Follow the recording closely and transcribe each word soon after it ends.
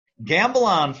Gamble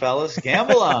on, fellas.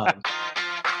 Gamble on.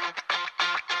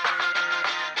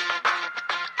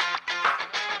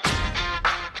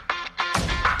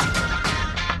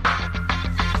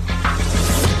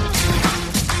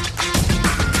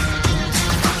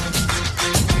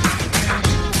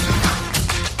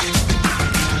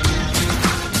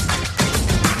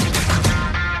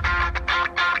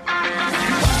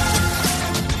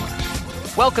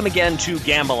 Welcome again to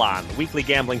Gamble On, the weekly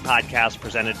gambling podcast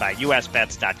presented by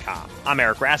USBets.com. I'm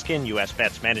Eric Raskin, US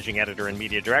Bets Managing Editor and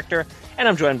Media Director, and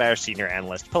I'm joined by our senior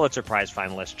analyst, Pulitzer Prize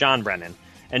finalist, John Brennan.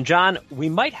 And John, we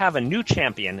might have a new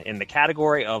champion in the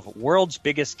category of world's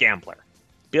biggest gambler,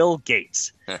 Bill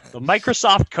Gates. The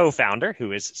Microsoft co-founder,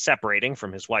 who is separating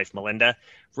from his wife, Melinda,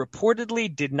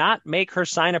 reportedly did not make her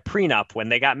sign a prenup when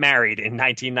they got married in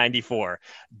 1994.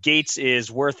 Gates is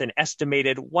worth an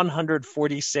estimated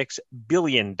 $146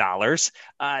 billion.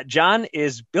 John,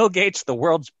 is Bill Gates the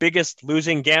world's biggest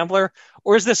losing gambler?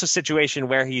 Or is this a situation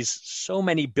where he's so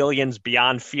many billions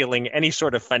beyond feeling any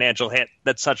sort of financial hit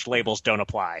that such labels don't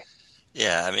apply?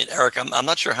 Yeah, I mean, Eric, I'm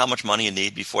not sure how much money you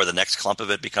need before the next clump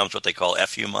of it becomes what they call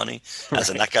FU money, as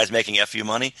in that guy's making FU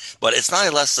money. But it's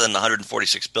not less than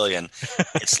 146 billion.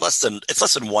 It's less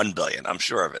than 1 billion. I'm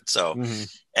sure of it. So,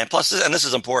 and plus, and this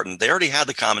is important, they already had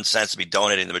the common sense to be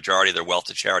donating the majority of their wealth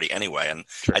to charity anyway. And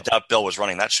True. I doubt Bill was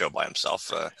running that show by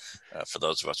himself. For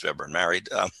those of us who have been married.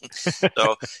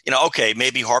 So, okay,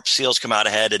 maybe harp seals come out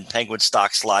ahead and penguin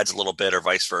stock slides a little bit or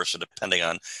vice versa, depending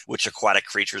on which aquatic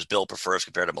creatures Bill prefers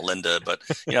compared to Melinda. But,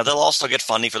 they'll also get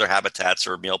funding for their habitats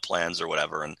or meal plans or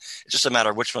whatever. And it's just a matter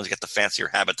of which ones get the fancier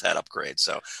habitat upgrade.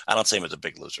 So I don't see him as a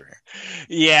big loser here.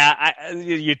 Yeah,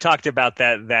 you talked about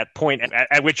that point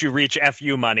at which you reach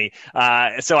FU money.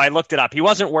 So I looked it up. He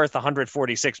wasn't worth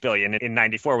 $146 billion in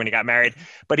 94 when he got married,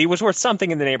 but he was worth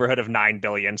something in the neighborhood of $9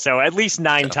 billion. So at least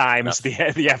nine times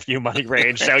the FU money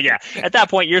range. So yeah, at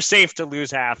that point, you're safe to lose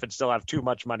half and still have too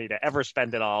much money to ever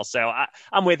spend it all. So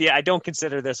I'm with you. I don't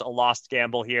consider this a lost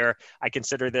gamble here. I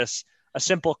consider this a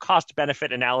simple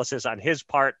cost-benefit analysis on his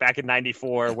part back in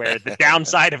 94, where the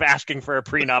downside of asking for a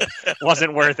prenup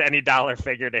wasn't worth any dollar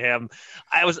figure to him.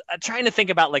 I was trying to think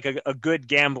about like a good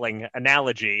gambling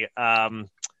analogy.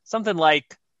 Something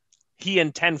like he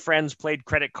and 10 friends played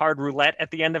credit card roulette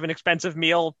at the end of an expensive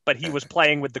meal, but he was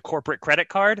playing with the corporate credit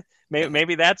card.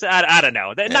 Maybe that's, I don't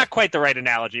know. Not quite the right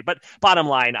analogy, but bottom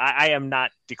line, I am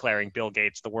not declaring Bill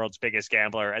Gates the world's biggest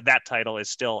gambler. That title is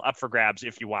still up for grabs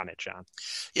if you want it, John.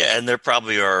 Yeah, and there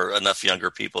probably are enough younger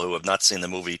people who have not seen the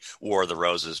movie War of the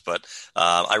Roses, but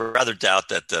I rather doubt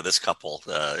that this couple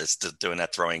is doing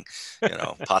that, throwing,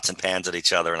 pots and pans at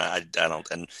each other, and I don't,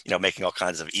 and making all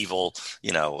kinds of evil,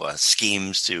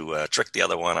 schemes to trick the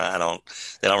other one.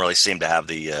 They don't really seem to have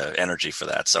the energy for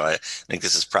that. So I think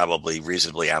this is probably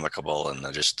reasonably amicable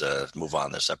and just move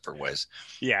on their separate ways.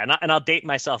 Yeah, and I'll date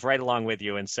myself right along with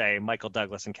you and say Michael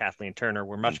Douglas and Kathleen Turner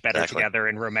were much better together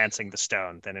in Romancing the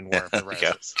Stone than in War of the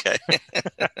Roses. Okay.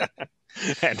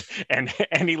 And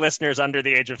any listeners under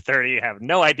the age of 30 have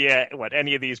no idea what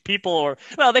any of these people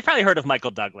they probably heard of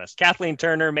Michael Douglas. Kathleen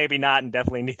Turner, maybe not, and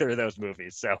definitely neither of those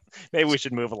movies. So maybe we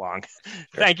should move along. Sure.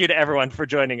 Thank you to everyone for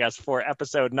joining us for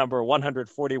episode number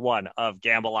 141 of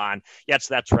Gamble On. Yes,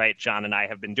 that's right. John and I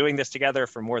have been doing this together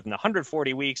for more than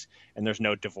 140 weeks, and there's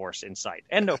no divorce in sight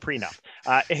and no prenup.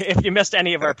 If you missed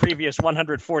any of our previous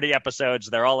 140 episodes,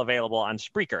 they're all available on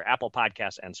Spreaker, Apple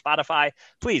Podcasts, and Spotify.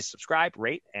 Please subscribe,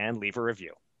 rate, and leave a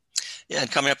review. Yeah,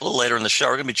 and coming up a little later in the show,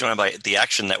 we're going to be joined by the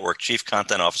Action Network Chief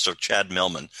Content Officer Chad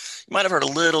Millman. You might have heard a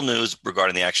little news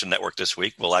regarding the Action Network this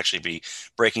week. We'll actually be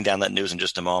breaking down that news in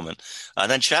just a moment.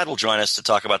 Then Chad will join us to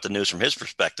talk about the news from his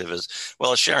perspective, as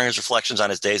well as sharing his reflections on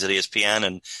his days at ESPN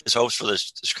and his hopes for the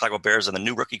Chicago Bears and the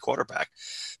new rookie quarterback.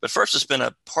 But first, it's been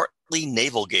a partly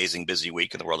navel-gazing busy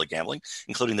week in the world of gambling,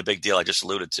 including the big deal I just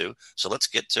alluded to. So let's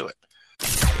get to it.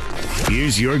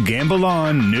 Here's your Gamble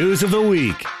On News of the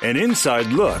Week, an inside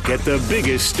look at the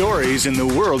biggest stories in the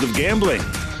world of gambling.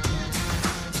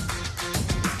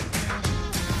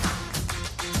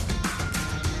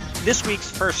 This week's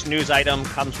first news item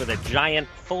comes with a giant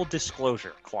full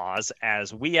disclosure clause,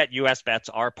 as we at US Bets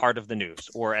are part of the news,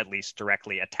 or at least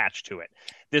directly attached to it.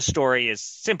 This story is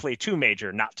simply too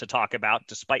major not to talk about,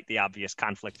 despite the obvious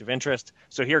conflict of interest.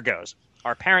 So here goes.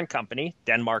 Our parent company,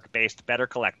 Denmark-based Better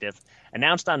Collective,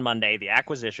 announced on Monday the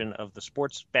acquisition of the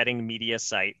sports betting media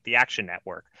site, The Action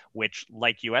Network, which,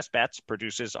 like US Bets,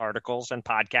 produces articles and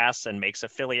podcasts and makes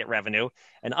affiliate revenue,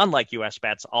 and unlike US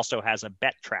Bets, also has a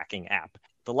bet tracking app.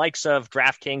 The likes of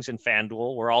DraftKings and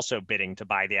FanDuel were also bidding to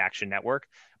buy the Action Network,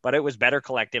 but it was Better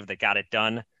Collective that got it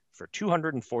done for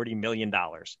 $240 million.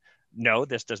 No,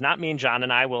 this does not mean John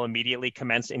and I will immediately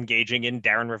commence engaging in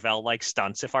Darren Rovell-like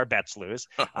stunts if our bets lose.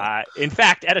 In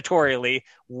fact, editorially,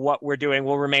 what we're doing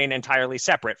will remain entirely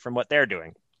separate from what they're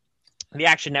doing. The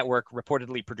Action Network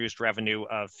reportedly produced revenue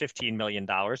of $15 million in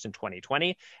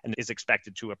 2020 and is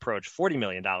expected to approach $40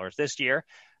 million this year.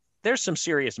 There's some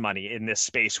serious money in this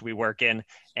space we work in,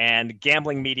 and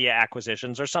gambling media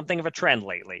acquisitions are something of a trend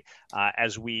lately.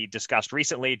 As we discussed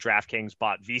recently, DraftKings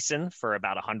bought VSiN for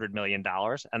about $100 million,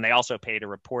 and they also paid a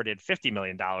reported $50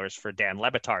 million for Dan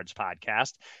Le Batard's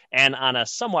podcast. And on a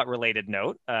somewhat related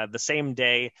note, the same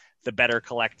day the Better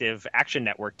Collective Action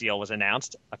Network deal was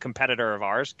announced, a competitor of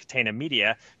ours, Catena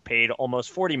Media, paid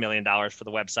almost $40 million for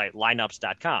the website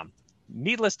lineups.com.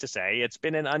 Needless to say, it's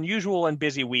been an unusual and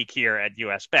busy week here at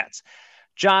US Bets.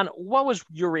 John, what was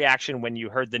your reaction when you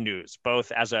heard the news,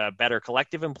 both as a Better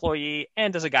Collective employee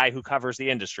and as a guy who covers the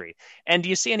industry? And do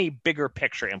you see any bigger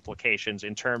picture implications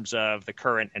in terms of the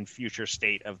current and future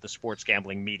state of the sports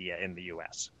gambling media in the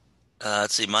U.S.?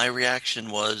 Let's see. My reaction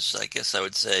was, I guess I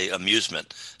would say,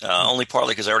 amusement. Only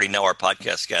partly because I already know our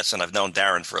podcast guests, and I've known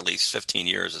Darren for at least 15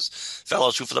 years as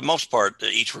fellows who, for the most part,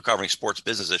 each were covering sports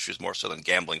business issues more so than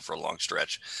gambling for a long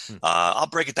stretch. I'll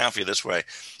break it down for you this way.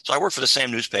 So I worked for the same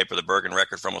newspaper, the Bergen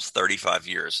Record, for almost 35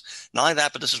 years. Not only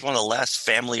that, but this is one of the last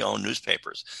family-owned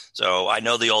newspapers. So I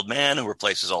know the old man who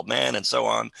replaced his old man and so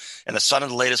on, and the son of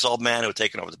the latest old man who had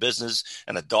taken over the business,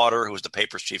 and the daughter who was the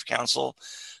paper's chief counsel.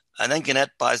 And then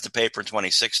Gannett buys the paper in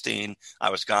 2016. I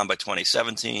was gone by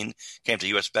 2017, came to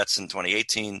US Bets in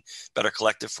 2018, Better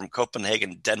Collective from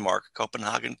Copenhagen, Denmark.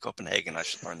 Copenhagen. I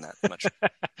should learn that much.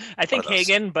 I think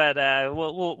Hagen, but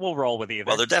we'll roll with either.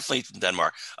 Well, they're definitely from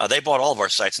Denmark. They bought all of our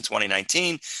sites in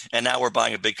 2019, and now we're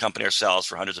buying a big company ourselves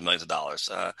for hundreds of millions of dollars.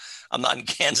 I'm not in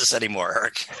Kansas anymore,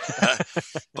 Eric.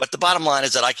 But the bottom line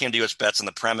is that I came to US Bets on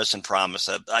the premise and promise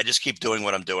that I just keep doing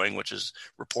what I'm doing, which is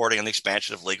reporting on the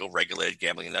expansion of legal regulated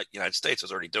gambling in the United States. I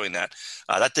was already doing that.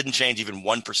 That didn't change even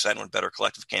 1% when Better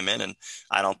Collective came in, and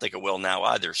I don't think it will now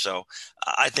either. So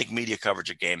I think media coverage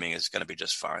of gaming is going to be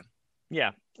just fine.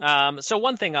 Yeah. So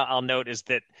one thing I'll note is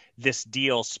that this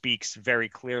deal speaks very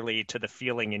clearly to the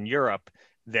feeling in Europe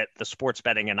that the sports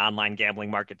betting and online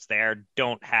gambling markets there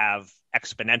don't have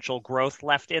exponential growth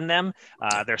left in them.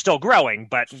 They're still growing,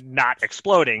 but not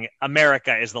exploding.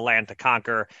 America is the land to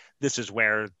conquer. This is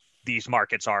where these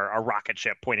markets are a rocket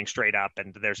ship pointing straight up,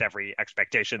 and there's every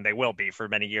expectation they will be for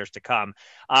many years to come.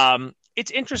 It's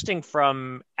interesting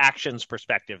from Action's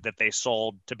perspective that they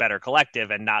sold to Better Collective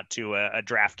and not to a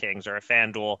DraftKings or a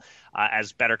FanDuel.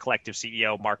 As Better Collective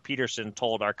CEO Mark Peterson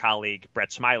told our colleague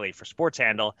Brett Smiley for Sports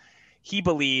Handle, he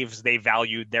believes they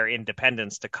valued their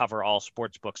independence to cover all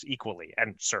sportsbooks equally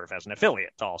and serve as an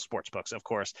affiliate to all sportsbooks, of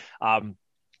course.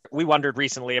 We wondered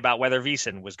recently about whether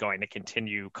VSiN was going to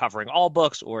continue covering all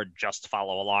books or just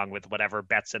follow along with whatever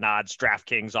bets and odds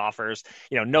DraftKings offers.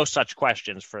 No such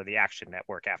questions for the Action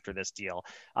Network after this deal.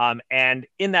 And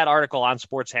in that article on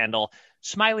Sports Handle,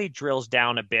 Smiley drills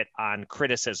down a bit on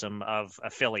criticism of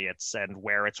affiliates and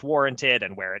where it's warranted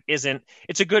and where it isn't.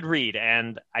 It's a good read,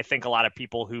 and I think a lot of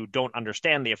people who don't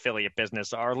understand the affiliate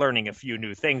business are learning a few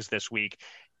new things this week.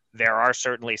 There are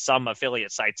certainly some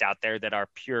affiliate sites out there that are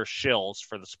pure shills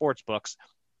for the sports books.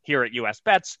 Here at US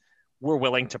Bets, we're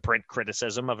willing to print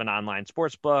criticism of an online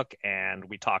sports book, and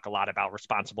we talk a lot about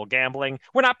responsible gambling.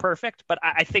 We're not perfect, but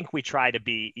I think we try to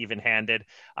be even-handed.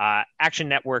 Action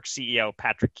Network CEO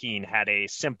Patrick Keane had a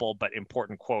simple but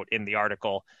important quote in the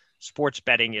article: "Sports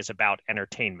betting is about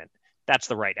entertainment." That's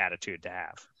the right attitude to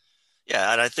have.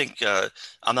 Yeah, and I think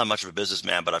I'm not much of a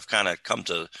businessman, but I've kind of come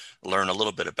to learn a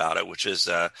little bit about it, which is,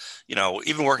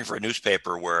 even working for a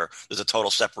newspaper where there's a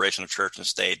total separation of church and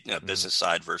state, business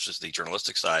side versus the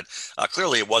journalistic side.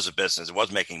 Clearly, it was a business. It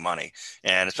was making money.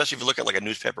 And especially if you look at like a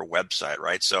newspaper website,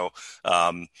 right? So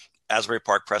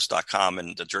AsburyParkPress.com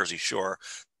and the Jersey Shore,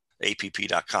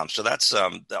 app.com. So that's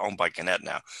owned by Gannett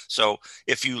now. So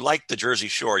if you like the Jersey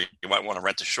Shore, you might want to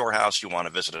rent a shore house. You want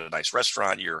to visit a nice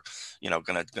restaurant. You're,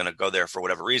 going to go there for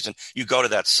whatever reason. You go to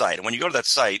that site. And when you go to that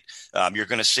site, you're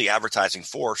going to see advertising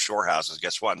for shore houses,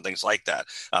 guess what, and things like that,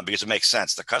 because it makes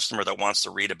sense. The customer that wants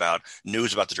to read about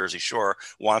news about the Jersey Shore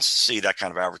wants to see that kind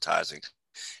of advertising.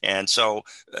 And so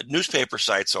newspaper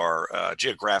sites are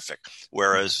geographic,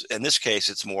 whereas in this case,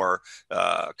 it's more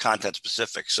content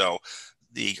specific. So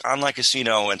the online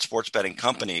casino and sports betting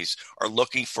companies are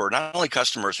looking for not only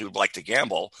customers who would like to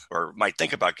gamble or might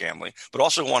think about gambling, but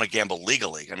also want to gamble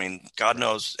legally. I mean, God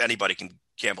knows anybody can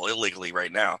gamble illegally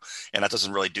right now, and that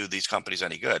doesn't really do these companies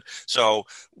any good. So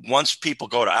once people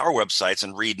go to our websites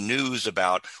and read news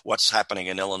about what's happening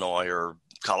in Illinois or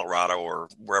Colorado or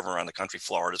wherever around the country,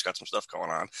 Florida's got some stuff going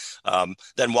on.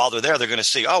 Then while they're there, they're going to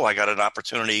see, I got an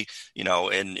opportunity,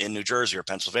 in New Jersey or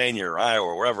Pennsylvania or Iowa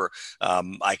or wherever.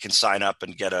 I can sign up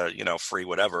and get a, free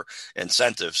whatever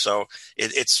incentive. So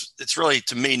it's really,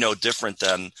 to me, no different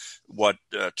than what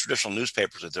traditional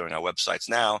newspapers are doing on websites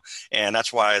now. And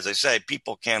that's why, as I say,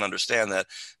 people can't understand that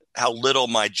how little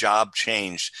my job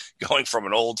changed going from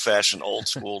an old-fashioned,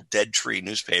 old-school dead tree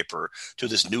newspaper to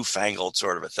this newfangled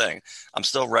sort of a thing. I'm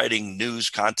still writing news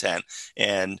content,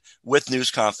 and with news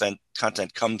content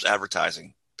comes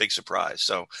advertising. Big surprise.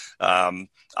 So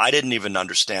I didn't even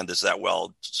understand this that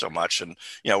well so much. And,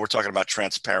 we're talking about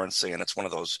transparency, and it's one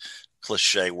of those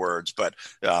cliche words, but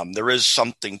there is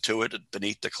something to it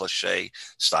beneath the cliche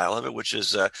style of it, which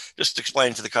is just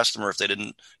explaining to the customer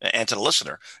and to the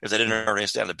listener, if they didn't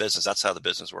understand the business. That's how the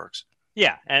business works.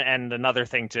 Yeah, and another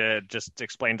thing to just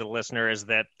explain to the listener is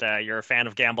that you're a fan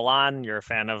of Gamble On, you're a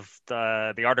fan of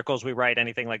the articles we write,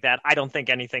 anything like that. I don't think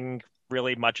anything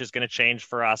really much is going to change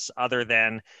for us, other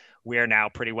than we are now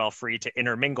pretty well free to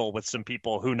intermingle with some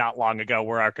people who not long ago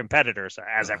were our competitors,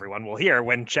 as everyone will hear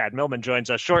when Chad Millman joins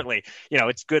us shortly.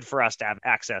 It's good for us to have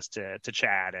access to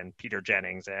Chad and Peter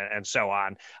Jennings and so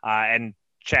on. And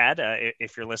Chad,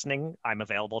 if you're listening, I'm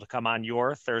available to come on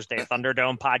your Thursday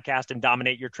Thunderdome podcast and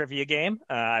dominate your trivia game.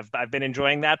 I've been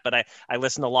enjoying that, but I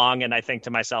listen along and I think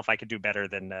to myself, I could do better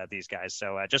than these guys.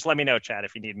 So just let me know, Chad,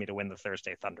 if you need me to win the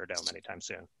Thursday Thunderdome anytime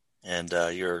soon. And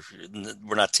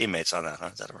we're not teammates on that, huh?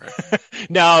 Is that right?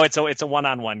 No, it's a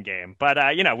one-on-one game, but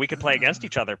we could play against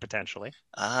each other potentially.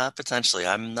 Potentially.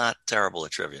 I'm not terrible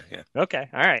at trivia. Yeah. Okay.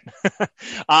 All right.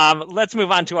 Let's move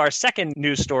on to our second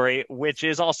news story, which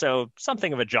is also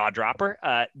something of a jaw dropper.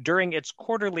 During its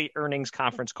quarterly earnings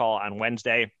conference call on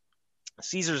Wednesday,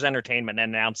 Caesars Entertainment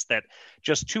announced that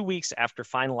just 2 weeks after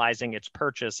finalizing its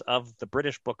purchase of the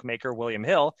British bookmaker William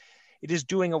Hill, it is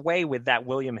doing away with that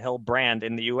William Hill brand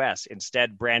in the U.S.,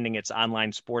 instead branding its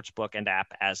online sportsbook and app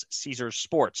as Caesars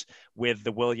Sports, with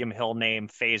the William Hill name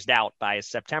phased out by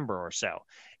September or so.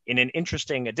 In an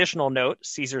interesting additional note,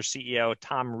 Caesars CEO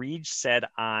Tom Reeg said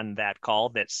on that call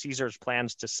that Caesars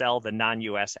plans to sell the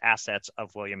non-U.S. assets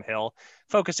of William Hill,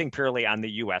 focusing purely on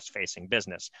the U.S.-facing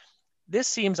business. This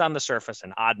seems on the surface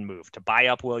an odd move to buy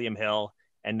up William Hill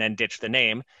and then ditch the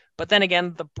name. But then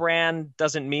again, the brand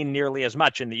doesn't mean nearly as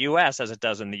much in the U.S. as it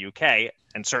does in the UK,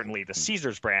 and certainly the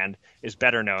Caesars brand is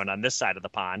better known on this side of the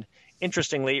pond.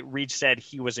 Interestingly, Reeg said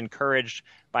he was encouraged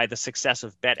by the success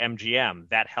of BetMGM.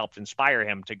 That helped inspire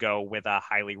him to go with a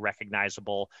highly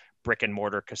recognizable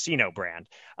brick-and-mortar casino brand.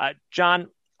 John,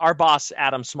 our boss,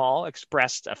 Adam Small,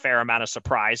 expressed a fair amount of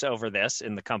surprise over this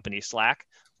in the company Slack.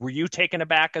 Were you taken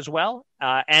aback as well?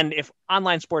 And if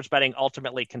online sports betting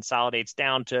ultimately consolidates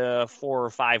down to 4 or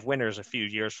 5 winners a few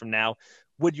years from now,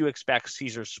 would you expect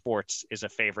Caesars Sports is a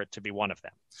favorite to be one of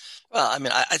them? Well, I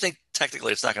mean, I think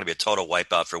technically it's not going to be a total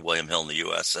wipeout for William Hill in the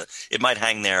U.S. It might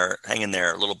hang in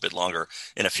there a little bit longer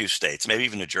in a few states, maybe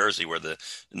even New Jersey, where the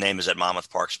name is at Monmouth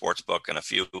Park Sportsbook and a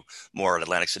few more at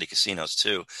Atlantic City casinos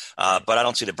too. But I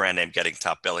don't see the brand name getting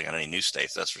top billing on any new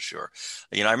states, that's for sure.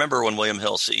 I remember when William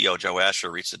Hill CEO Joe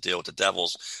Asher reached a deal with the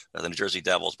Devils, the New Jersey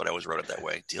Devils, but I always wrote it that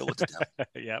way, deal with the Devils.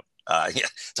 Yep.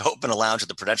 To open a lounge at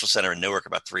the Prudential Center in Newark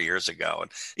about 3 years ago.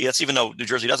 And that's even though New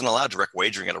Jersey doesn't allow direct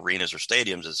wagering at arenas or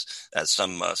stadiums as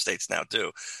some states now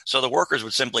do. So the workers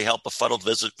would simply help befuddled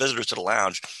visitors to the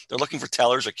lounge. They're looking for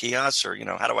tellers or kiosks or,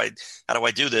 how do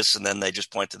I do this? And then they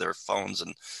just point to their phones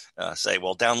and say,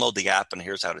 well, download the app and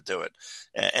here's how to do it.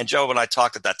 And Joe and I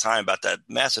talked at that time about that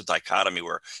massive dichotomy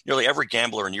where nearly every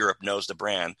gambler in Europe knows the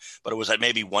brand, but it was at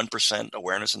maybe 1%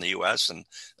 awareness in the U.S. And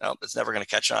it's never going to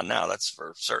catch on now. That's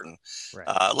for certain.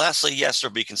 Right. Lastly, yes,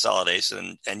 there'll be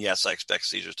consolidation. And yes, I expect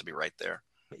Caesars to be right there.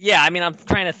 Yeah, I mean, I'm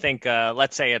trying to think,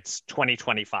 let's say it's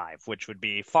 2025, which would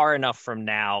be far enough from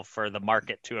now for the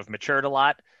market to have matured a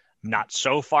lot. Not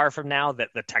so far from now that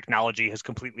the technology has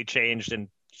completely changed and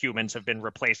humans have been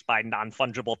replaced by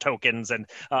non-fungible tokens and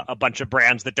a bunch of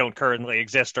brands that don't currently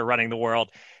exist are running the world.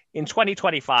 In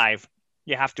 2025,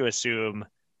 you have to assume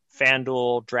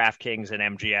FanDuel, DraftKings,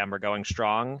 and MGM are going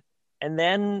strong. And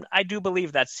then I do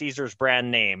believe that Caesars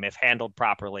brand name, if handled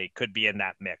properly, could be in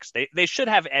that mix. They should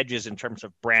have edges in terms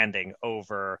of branding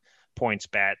over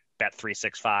PointsBet,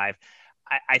 Bet365.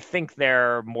 I think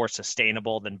they're more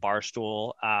sustainable than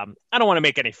Barstool. I don't want to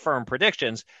make any firm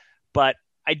predictions, but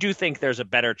I do think there's a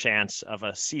better chance of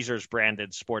a Caesars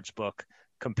branded sportsbook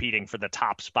competing for the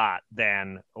top spot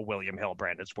than a William Hill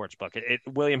branded sportsbook.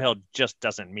 William Hill just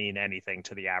doesn't mean anything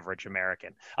to the average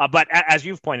American. But as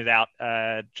you've pointed out,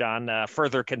 John,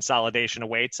 further consolidation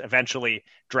awaits. Eventually,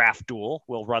 DraftDuel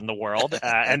will run the world,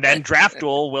 and then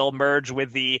DraftDuel will merge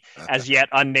with the as yet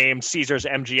unnamed Caesars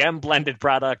MGM blended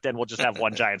product, and we'll just have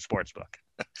one giant sportsbook.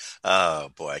 Oh,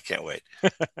 boy, I can't wait.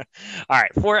 All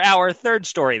right, for our third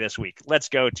story this week, let's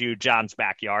go to John's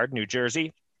backyard, New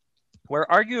Jersey, where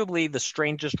arguably the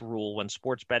strangest rule when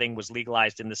sports betting was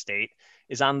legalized in the state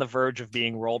is on the verge of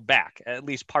being rolled back, at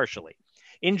least partially.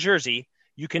 In Jersey,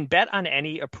 you can bet on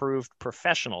any approved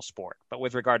professional sport, but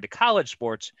with regard to college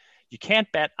sports, you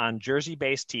can't bet on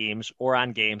Jersey-based teams or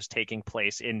on games taking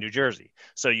place in New Jersey.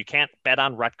 So you can't bet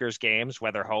on Rutgers games,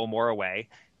 whether home or away,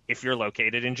 if you're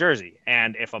located in Jersey.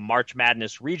 And if a March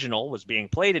Madness regional was being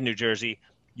played in New Jersey,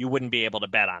 you wouldn't be able to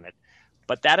bet on it.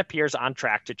 But that appears on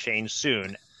track to change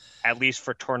soon, at least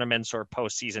for tournaments or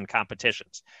postseason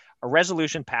competitions. A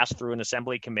resolution passed through an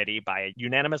assembly committee by a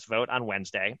unanimous vote on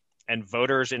Wednesday, and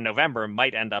voters in November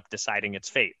might end up deciding its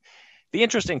fate. The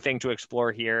interesting thing to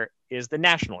explore here is the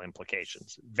national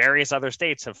implications. Various other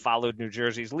states have followed New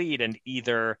Jersey's lead and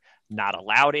either not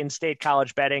allowed in-state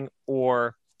college betting,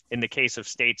 or in the case of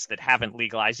states that haven't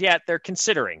legalized yet, they're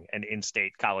considering an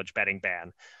in-state college betting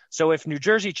ban. So if New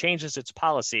Jersey changes its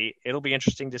policy, it'll be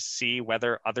interesting to see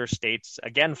whether other states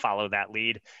again follow that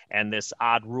lead and this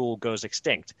odd rule goes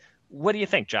extinct. What do you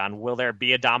think, John? Will there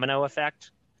be a domino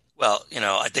effect? Well,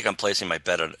 I think I'm placing my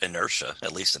bet on inertia,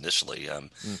 at least initially.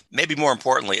 Maybe more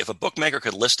importantly, if a bookmaker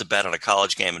could list a bet on a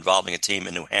college game involving a team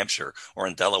in New Hampshire or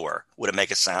in Delaware, would it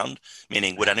make a sound?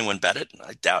 Meaning, would anyone bet it?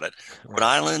 I doubt it. Right. Rhode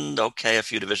Island, okay, a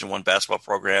few Division I basketball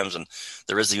programs, and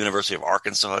there is the University of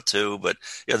Arkansas too. But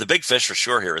the big fish for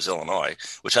sure here is Illinois,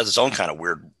 which has its own kind of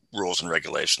weird rules and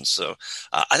regulations. So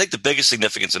I think the biggest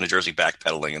significance in New Jersey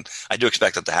backpedaling, and I do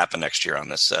expect that to happen next year on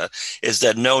this, is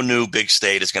that no new big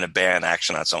state is going to ban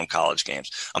action on its own college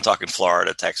games. I'm talking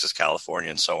Florida, Texas, California,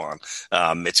 and so on.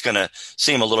 It's going to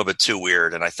seem a little bit too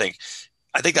weird, and I think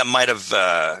that might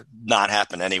have not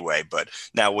happened anyway. But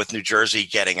now with New Jersey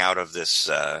getting out of this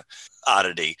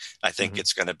oddity, I think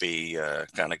it's going to be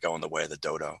kind of going the way of the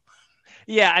dodo.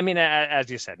 Yeah, I mean,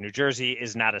 as you said, New Jersey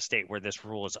is not a state where this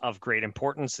rule is of great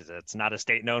importance. It's not a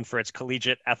state known for its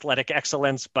collegiate athletic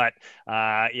excellence, but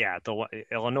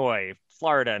Illinois,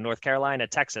 Florida, North Carolina,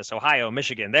 Texas, Ohio,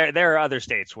 Michigan, there are other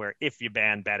states where if you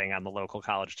ban betting on the local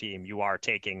college team, you are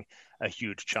taking a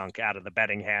huge chunk out of the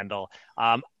betting handle.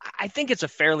 I think it's a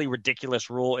fairly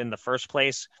ridiculous rule in the first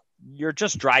place. You're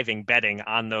just driving betting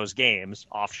on those games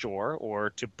offshore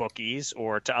or to bookies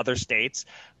or to other states,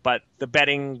 but the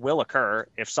betting will occur.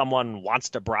 If someone wants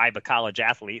to bribe a college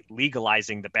athlete,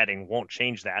 legalizing the betting won't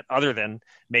change that, other than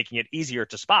making it easier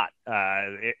to spot.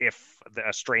 If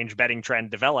a strange betting trend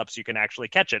develops, you can actually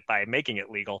catch it by making it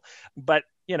legal. But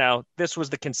this was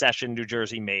the concession New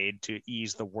Jersey made to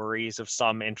ease the worries of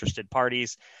some interested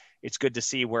parties. It's good to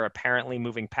see we're apparently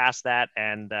moving past that,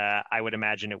 and I would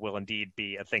imagine it will indeed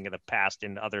be a thing of the past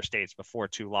in other states before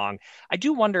too long. I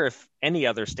do wonder if any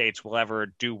other states will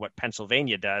ever do what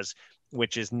Pennsylvania does,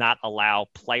 which is not allow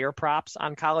player props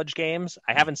on college games.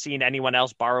 I haven't seen anyone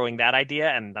else borrowing that idea,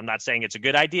 and I'm not saying it's a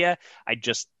good idea. I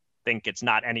just think it's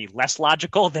not any less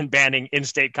logical than banning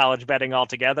in-state college betting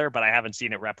altogether, but I haven't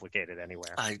seen it replicated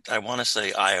anywhere. I want to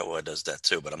say Iowa does that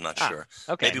too, but I'm not sure.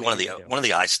 Okay, maybe one of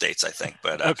the I states, I think.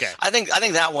 But okay. I think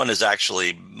that one is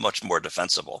actually much more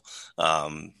defensible,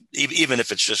 even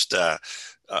if it's just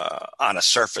on a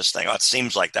surface thing. It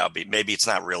seems like that would be, maybe it's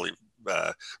not really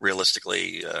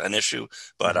realistically an issue,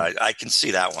 but I can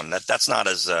see that one. That's not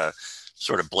as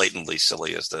sort of blatantly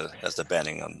silly as the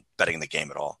banning on betting the game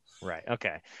at all. Right.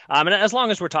 Okay. And as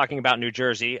long as we're talking about New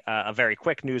Jersey, a very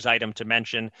quick news item to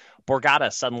mention,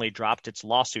 Borgata suddenly dropped its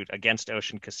lawsuit against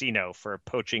Ocean Casino for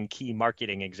poaching key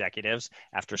marketing executives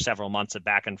after several months of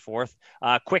back and forth.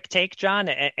 Quick take, John,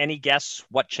 any guess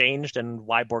what changed and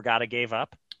why Borgata gave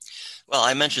up? Well,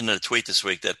 I mentioned in a tweet this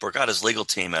week that Borgata's legal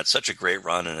team had such a great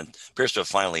run and it appears to have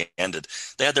finally ended.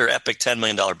 They had their epic $10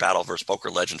 million battle versus poker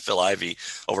legend Phil Ivey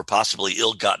over possibly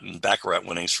ill-gotten baccarat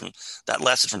winnings that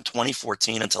lasted from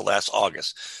 2014 until last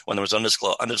August when there was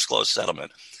undisclosed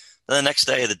settlement. Then the next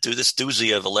day, this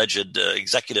doozy of alleged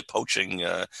executive poaching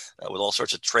with all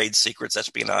sorts of trade secrets,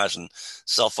 espionage, and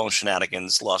cell phone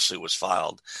shenanigans lawsuit was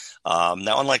filed.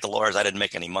 Now, unlike the lawyers, I didn't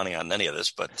make any money on any of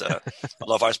this, but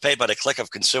although if I was paid by the click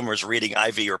of consumers reading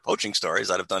Ivy or poaching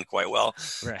stories, I'd have done quite well.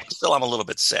 Right. Still, I'm a little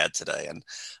bit sad today. And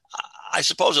I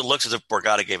suppose it looks as if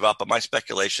Borgata gave up, but my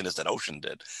speculation is that Ocean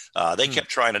did. They kept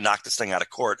trying to knock this thing out of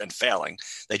court and failing.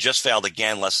 They just failed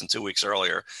again less than 2 weeks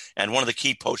earlier. And one of the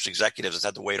key poached executives has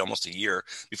had to wait almost a year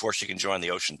before she can join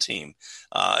the Ocean team.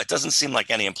 It doesn't seem like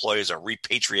any employees are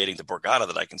repatriating to Borgata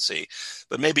that I can see,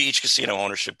 but maybe each casino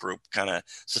ownership group kind of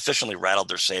sufficiently rattled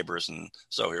their sabers, and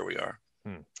so here we are.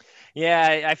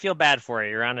 Yeah, I feel bad for you.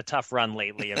 You're on a tough run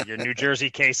lately. Your New Jersey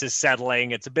case is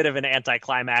settling. It's a bit of an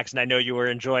anticlimax, and I know you were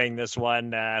enjoying this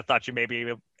one. I thought you may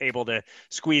be able to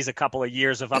squeeze a couple of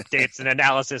years of updates and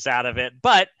analysis out of it.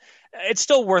 But it's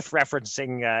still worth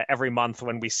referencing every month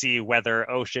when we see whether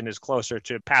Ocean is closer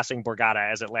to passing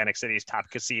Borgata as Atlantic City's top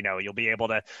casino. You'll be able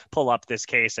to pull up this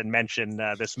case and mention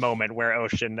this moment where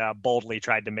Ocean boldly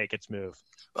tried to make its move.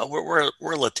 Well,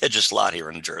 we're a litigious lot here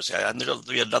in New Jersey. There'll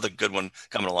be another good one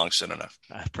coming along soon enough.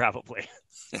 Probably.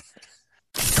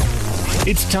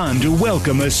 It's time to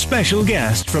welcome a special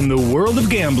guest from the world of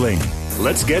gambling.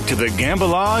 Let's get to the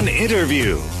Gamble On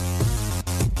interview.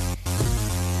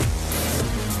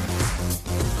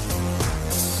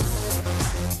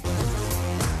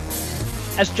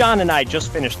 As John and I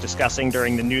just finished discussing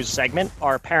during the news segment,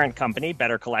 our parent company,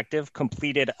 Better Collective,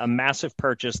 completed a massive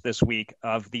purchase this week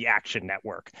of the Action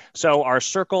Network. So our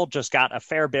circle just got a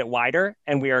fair bit wider,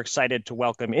 and we are excited to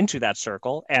welcome into that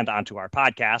circle and onto our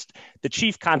podcast the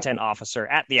Chief Content Officer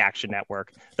at the Action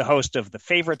Network, the host of the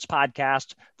Favorites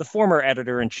podcast, the former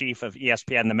editor-in-chief of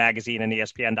ESPN The Magazine and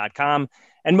ESPN.com,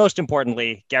 and most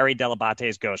importantly, Gary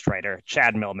Dell'Abate's ghostwriter,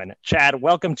 Chad Millman. Chad,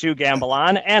 welcome to Gamble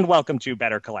On and welcome to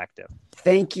Better Collective.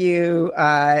 Thank you,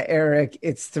 Eric.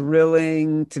 It's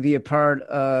thrilling to be a part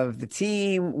of the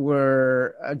team.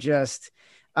 We're just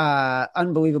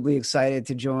unbelievably excited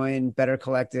to join Better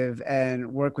Collective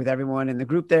and work with everyone in the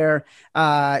group there.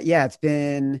 It's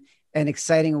been an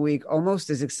exciting week, almost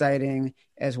as exciting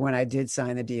as when I did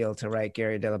sign the deal to write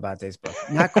Gary Dell'Abate's book.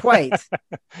 Not quite.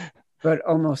 But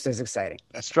almost as exciting.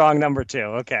 A strong number two.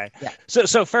 Okay. Yeah.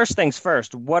 So first things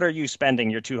first, what are you spending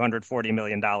your $240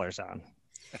 million on?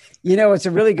 It's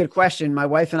a really good question. My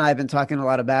wife and I have been talking a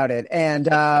lot about it,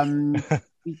 and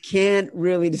we can't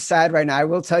really decide right now. I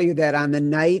will tell you that on the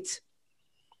night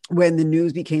when the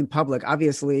news became public,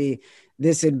 obviously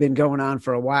this had been going on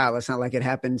for a while. It's not like it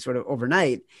happened sort of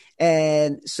overnight.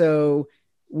 And so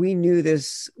we knew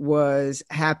this was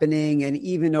happening. And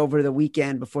even over the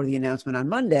weekend before the announcement on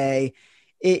Monday,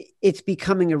 it's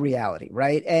becoming a reality,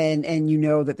 right? And you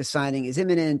know that the signing is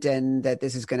imminent and that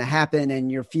this is going to happen, and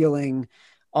you're feeling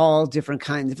all different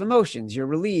kinds of emotions. You're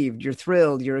relieved, you're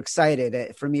thrilled, you're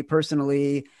excited. For me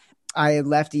personally, I had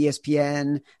left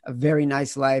ESPN, a very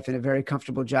nice life and a very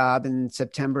comfortable job, in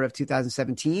September of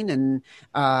 2017, and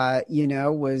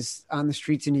was on the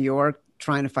streets of New York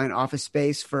trying to find office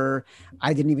space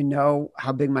I didn't even know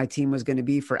how big my team was going to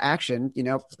be for Action,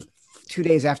 2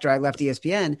 days after I left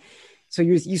ESPN. So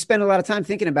you spend a lot of time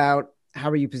thinking about how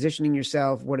are you positioning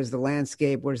yourself? What is the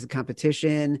landscape? What is the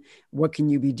competition? What can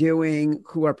you be doing?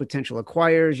 Who are potential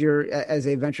acquirers? As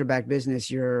a venture-backed business,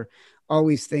 you're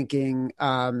always thinking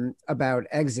about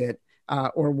exit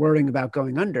or worrying about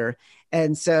going under.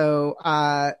 And so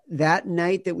that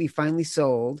night that we finally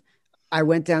sold, I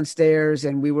went downstairs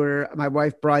and my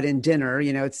wife brought in dinner.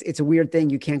 It's a weird thing.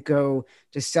 You can't go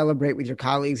to celebrate with your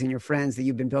colleagues and your friends that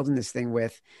you've been building this thing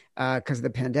with because of the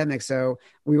pandemic. So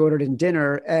we ordered in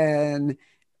dinner, and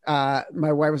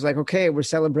my wife was like, okay, we're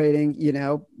celebrating,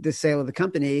 the sale of the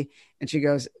company. And she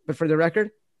goes, but for the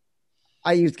record,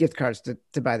 I used gift cards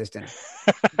to buy this dinner.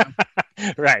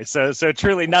 Right. So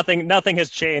truly nothing has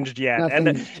changed yet.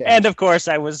 And of course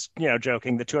I was,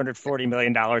 joking. The $240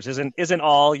 million isn't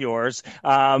all yours.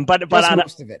 But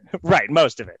most of it. Right.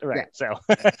 Most of it. Right. Yeah.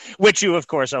 So which you, of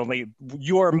course,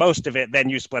 your most of it, then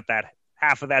you split that.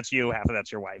 Half of that's you, half of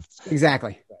that's your wife.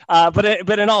 Exactly.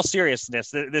 But in all seriousness,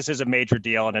 this is a major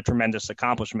deal and a tremendous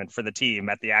accomplishment for the team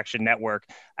at the Action Network.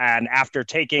 And after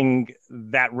taking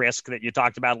that risk that you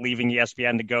talked about, leaving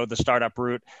ESPN to go the startup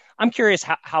route, I'm curious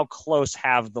how close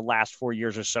have the last 4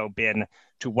 years or so been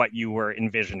to what you were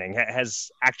envisioning?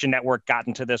 Has Action Network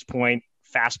gotten to this point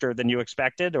faster than you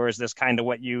expected, or is this kind of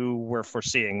what you were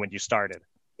foreseeing when you started?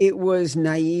 It was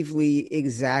naively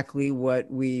exactly what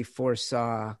we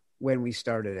foresaw when we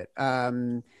started it.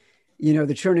 The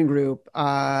Chernin Group,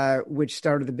 which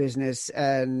started the business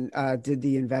and did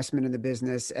the investment in the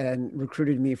business and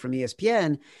recruited me from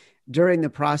ESPN. During the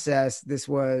process, this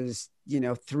was,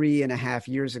 3.5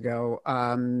 years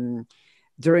ago.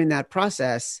 During that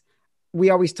process,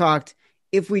 we always talked,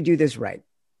 if we do this right,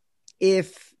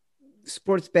 if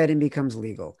sports betting becomes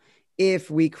legal,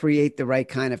 if we create the right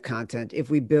kind of content, if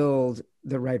we build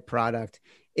the right product,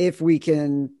 if we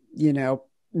can,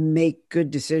 make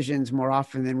good decisions more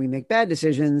often than we make bad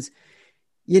decisions,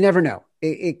 you never know.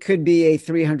 It could be a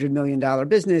 $300 million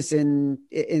business in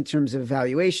terms of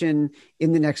valuation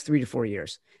in the next 3 to 4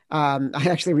 years. I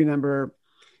actually remember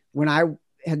when I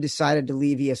had decided to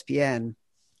leave ESPN,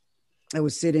 I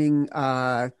was sitting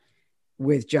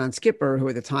with John Skipper, who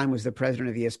at the time was the president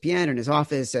of ESPN, in his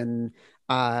office. And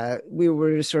we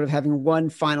were just sort of having one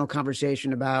final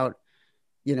conversation about,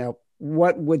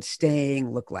 what would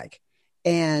staying look like?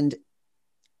 And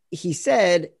he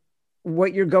said,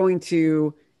 what you're going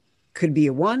to could be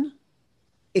a 1,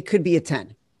 it could be a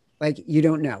 10. Like, you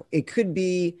don't know. It could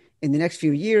be in the next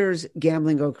few years,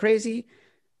 gambling go crazy.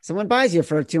 Someone buys you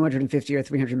for $250 or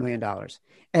 $300 million.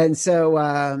 And so,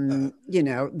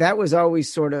 that was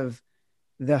always sort of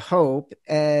the hope.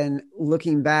 And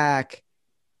looking back,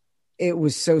 it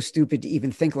was so stupid to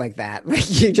even think like that. Like,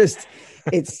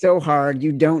 it's so hard.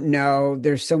 You don't know.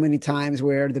 There's so many times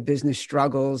where the business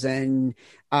struggles and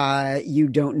you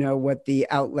don't know what the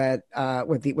outlet,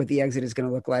 what the exit is going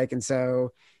to look like. And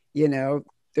so,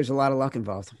 there's a lot of luck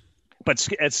involved. But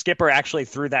Skipper actually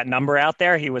threw that number out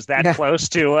there. He was that close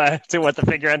to what the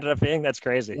figure ended up being. That's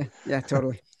crazy. Yeah,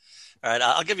 totally. All right,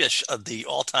 I'll give you the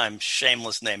all-time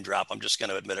shameless name drop. I'm just going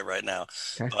to admit it right now,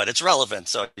 okay. But it's relevant,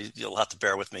 so you'll have to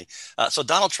bear with me. So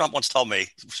Donald Trump once told me,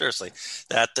 seriously,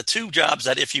 that the 2 jobs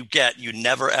that if you get, you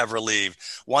never, ever leave.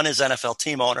 One is NFL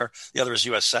team owner. The other is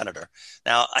U.S. Senator.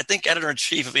 Now, I think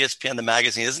editor-in-chief of ESPN, the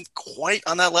magazine, isn't quite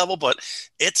on that level, but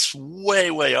it's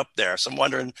way, way up there. So I'm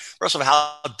wondering, first of all,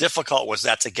 how difficult was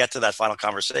that to get to that final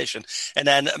conversation? And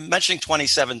then mentioning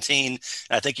 2017,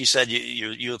 I think you said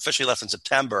you officially left in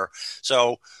September.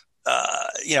 So,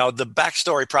 the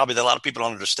backstory probably that a lot of people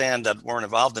don't understand that weren't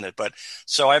involved in it. But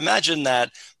so I imagine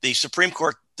that the Supreme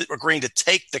Court agreeing to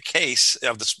take the case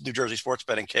of the New Jersey sports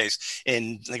betting case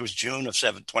in, I think it was June of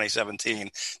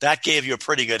 2017, that gave you a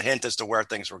pretty good hint as to where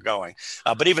things were going.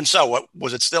 But even so,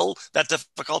 was it still that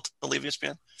difficult to leave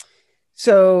ESPN?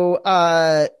 So,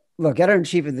 look,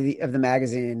 editor-in-chief of the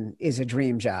magazine is a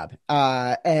dream job.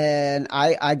 And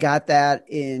I got that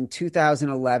in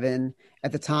 2011.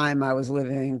 At the time I was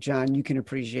living, John, you can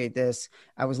appreciate this,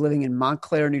 I was living in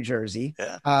Montclair, New Jersey.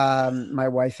 Yeah. My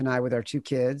wife and I with our 2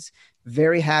 kids,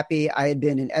 very happy. I had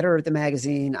been an editor at the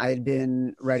magazine. I had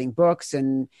been writing books.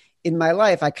 And in my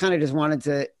life, I kind of just wanted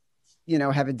to,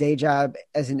 have a day job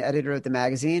as an editor at the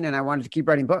magazine. And I wanted to keep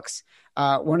writing books.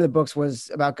 One of the books was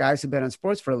about guys who bet on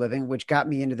sports for a living, which got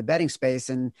me into the betting space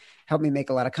and helped me make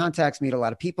a lot of contacts, meet a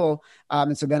lot of people.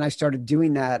 And so then I started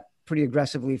doing that pretty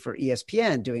aggressively for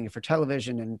ESPN, doing it for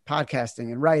television and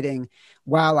podcasting and writing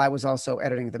while I was also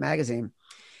editing the magazine.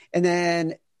 And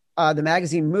then the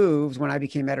magazine moved when I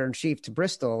became editor-in-chief to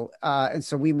Bristol. And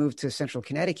so we moved to Central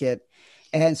Connecticut.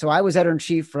 And so I was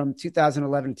editor-in-chief from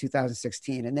 2011 to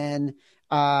 2016. And then,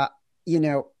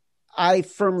 I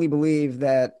firmly believe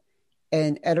that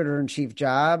an editor-in-chief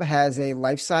job has a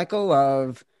life cycle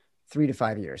of 3 to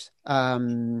 5 years.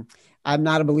 I'm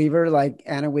not a believer like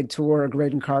Anna Wintour or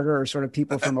Graydon Carter or sort of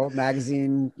people from old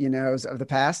magazine, of the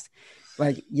past.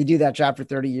 Like, you do that job for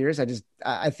 30 years.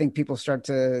 I think people start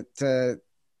to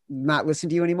not listen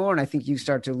to you anymore. And I think you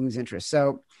start to lose interest.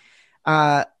 So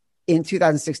in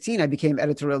 2016, I became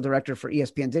editorial director for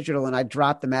ESPN Digital, and I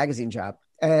dropped the magazine job.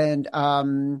 And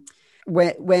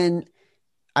when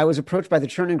I was approached by the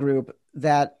Chernin Group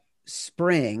that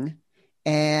spring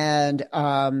and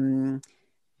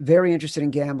very interested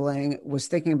in gambling, was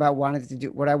thinking about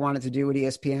what I wanted to do at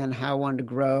ESPN, how I wanted to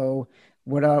grow,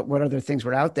 what other things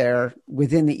were out there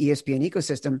within the ESPN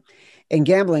ecosystem. And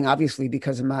gambling, obviously,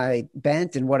 because of my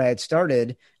bent and what I had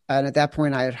started. And at that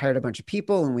point, I had hired a bunch of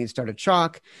people and we had started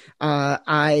Chalk.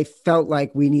 I felt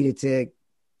like we needed to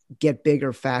get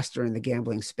bigger faster in the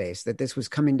gambling space, that this was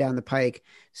coming down the pike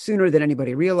sooner than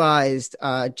anybody realized,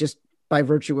 just by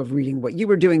virtue of reading what you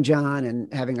were doing, John,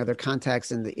 and having other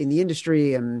contacts in the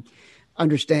industry and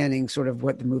understanding sort of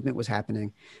what the movement was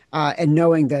happening, and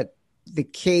knowing that the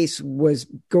case was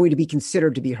going to be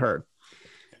considered to be heard.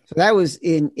 So that was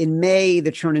in May.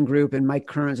 The Chernin Group and Mike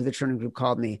Kearns of the Chernin Group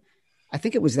called me. I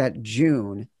think it was that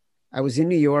June. I was in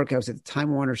New York. I was at the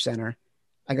Time Warner Center.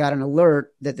 I got an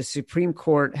alert that the Supreme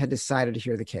Court had decided to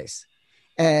hear the case.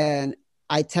 And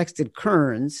I texted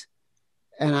Kearns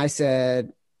and I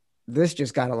said, this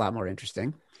just got a lot more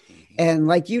interesting. And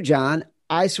like you, John,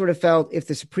 I sort of felt if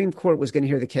the Supreme Court was going to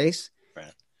hear the case,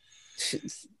 right,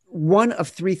 one of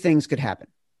 3 things could happen.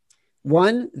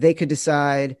 One, they could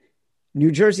decide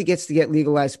New Jersey gets to get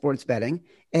legalized sports betting,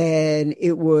 and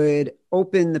it would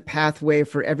open the pathway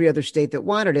for every other state that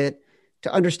wanted it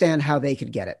to understand how they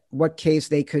could get it, what case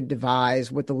they could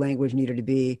devise, what the language needed to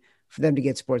be for them to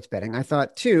get sports betting. I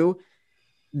thought, 2,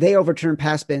 they overturned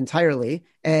PASPA entirely,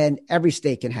 and every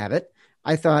state can have it.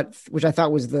 Which I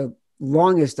thought was the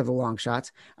longest of the long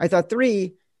shots. I thought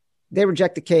 3, they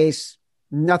reject the case.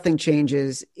 Nothing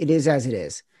changes. It is as it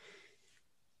is.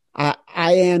 I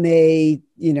am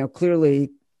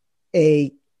clearly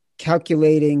a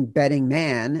calculating betting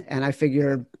man, and I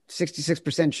figure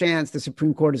 66% chance the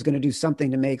Supreme Court is going to do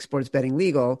something to make sports betting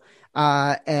legal,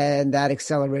 and that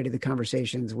accelerated the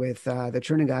conversations with the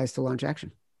Chernin guys to launch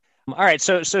action. All right,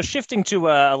 so shifting to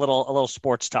a little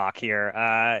sports talk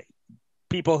here.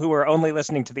 People who are only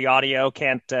listening to the audio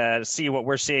can't see what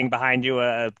we're seeing behind you.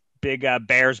 A big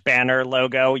Bears banner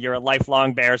logo. You're a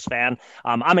lifelong Bears fan.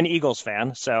 I'm an Eagles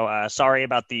fan, so sorry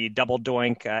about the double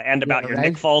doink and about your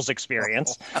Nick Foles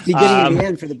experience. Beginning and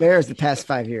end for the Bears the past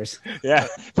 5 years. Yeah,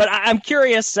 but I'm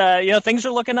curious. Things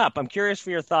are looking up. I'm curious for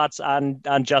your thoughts on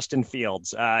Justin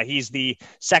Fields. He's the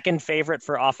second favorite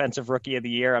for Offensive Rookie of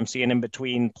the Year. I'm seeing him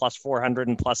between plus 400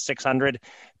 and plus 600.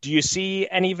 Do you see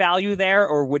any value there,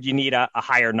 or would you need a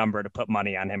higher number to put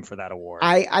money on him for that award?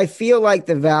 I feel like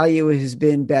the value has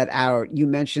been bet out. You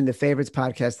mentioned the Favorites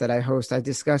podcast that I host. I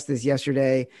discussed this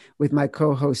yesterday with my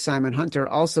co-host Simon Hunter,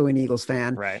 also an Eagles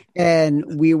fan. Right.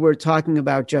 And we were talking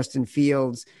about Justin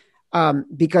Fields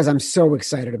because I'm so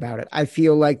excited about it. I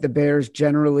feel like the Bears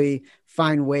generally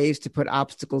find ways to put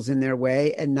obstacles in their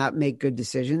way and not make good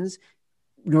decisions,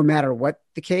 no matter what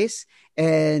the case.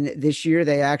 And this year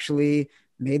they actually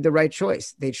made the right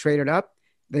choice. They traded up.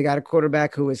 They got a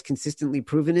quarterback who has consistently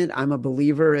proven it. I'm a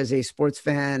believer as a sports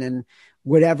fan and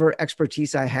whatever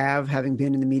expertise I have, having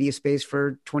been in the media space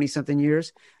for 20 something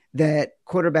years, that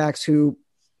quarterbacks who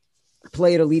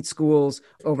play at elite schools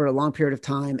over a long period of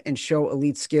time and show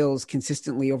elite skills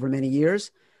consistently over many years,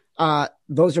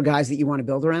 those are guys that you want to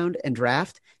build around and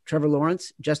draft. Trevor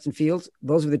Lawrence, Justin Fields,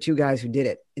 those are the 2 guys who did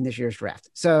it in this year's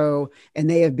draft. So, and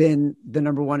they have been the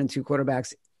number 1 and 2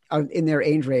 quarterbacks in their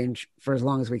age range for as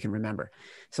long as we can remember.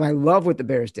 So I love what the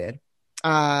Bears did.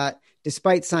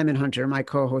 Despite Simon Hunter, my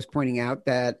co-host, pointing out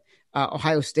that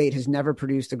Ohio State has never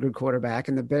produced a good quarterback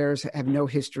and the Bears have no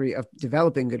history of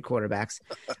developing good quarterbacks.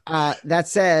 That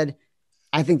said,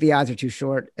 I think the odds are too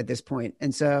short at this point.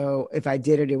 And so if I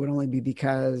did it, it would only be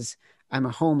because I'm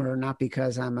a homer, not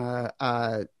because I'm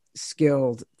a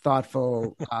skilled,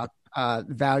 thoughtful,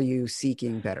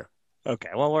 value-seeking bettor. Okay,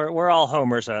 well, we're all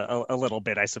homers a little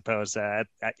bit, I suppose,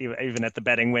 even at the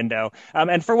betting window.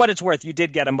 And for what it's worth, you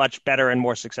did get a much better and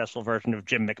more successful version of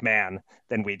Jim McMahon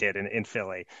than we did in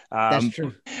Philly. That's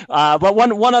true. But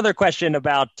one other question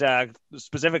about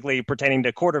specifically pertaining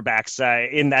to quarterbacks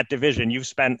in that division. You've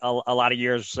spent a lot of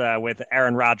years with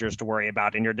Aaron Rodgers to worry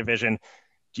about in your division.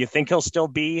 Do you think he'll still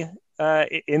be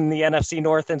in the NFC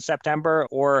North in September,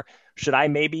 or should I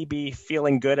maybe be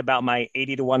feeling good about my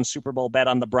 80-1 Super Bowl bet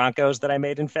on the Broncos that I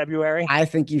made in February? I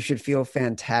think you should feel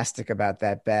fantastic about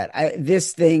that bet.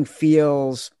 This thing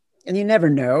feels, and you never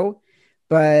know,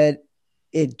 but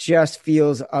it just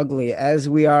feels ugly. As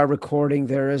we are recording,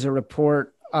 there is a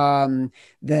report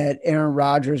that Aaron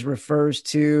Rodgers refers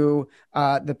to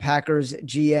the Packers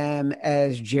GM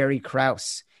as Jerry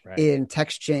Krause. Right. In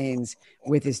text chains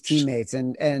with his teammates.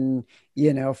 And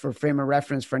for frame of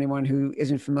reference, for anyone who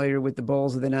isn't familiar with the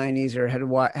Bulls of the 90s or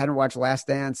hadn't watched Last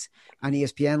Dance on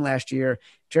ESPN last year,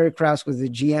 Jerry Krause was the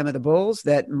GM of the Bulls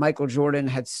that Michael Jordan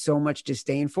had so much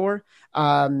disdain for.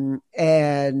 And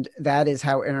that is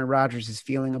how Aaron Rodgers is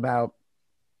feeling about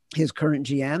his current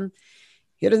GM.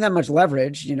 He doesn't have much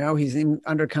leverage, he's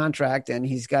under contract and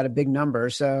he's got a big number.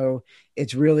 So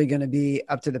it's really going to be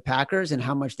up to the Packers and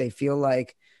how much they feel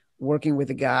like working with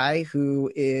a guy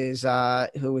who is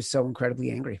so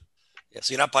incredibly angry. Yeah,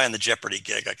 so you're not buying the Jeopardy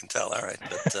gig, I can tell. All right,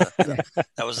 but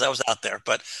that was out there.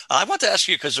 But I want to ask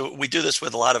you, because we do this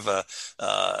with a lot of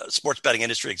sports betting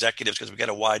industry executives, because we get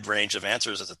a wide range of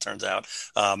answers, as it turns out,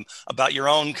 about your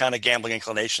own kind of gambling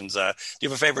inclinations. Do you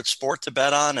have a favorite sport to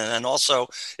bet on? And also,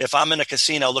 if I'm in a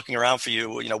casino looking around for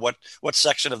you, what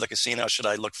section of the casino should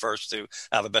I look first to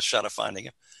have a best shot of finding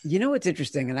you? You know what's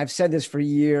interesting, and I've said this for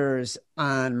years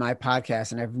on my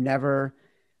podcast, and I've never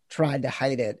tried to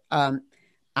hide it.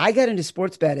 I got into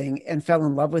sports betting and fell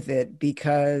in love with it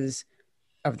because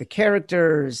of the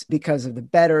characters, because of the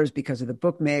bettors, because of the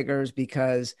bookmakers,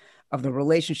 because of the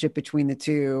relationship between the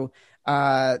two.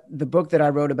 The book that I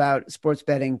wrote about sports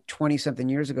betting 20 something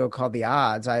years ago called The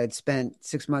Odds, I had spent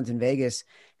 6 months in Vegas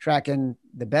tracking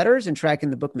the bettors and tracking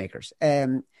the bookmakers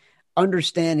and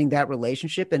understanding that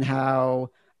relationship and how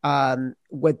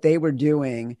what they were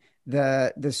doing,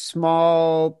 the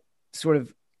small sort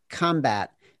of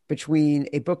combat between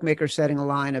a bookmaker setting a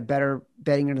line, a bettor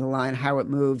betting into the line, how it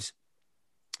moves,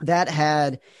 that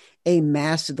had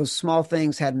those small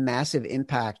things had massive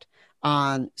impact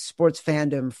on sports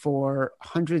fandom for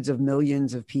hundreds of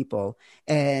millions of people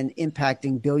and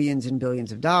impacting billions and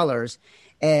billions of dollars.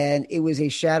 And it was a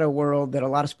shadow world that a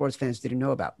lot of sports fans didn't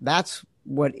know about. That's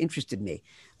what interested me.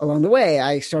 Along the way,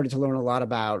 I started to learn a lot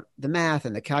about the math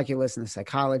and the calculus and the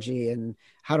psychology and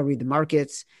how to read the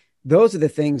markets. Those are the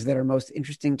things that are most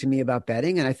interesting to me about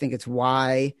betting. And I think it's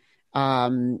why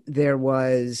there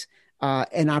was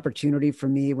an opportunity for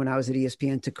me when I was at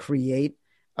ESPN to create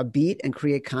a beat and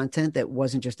create content that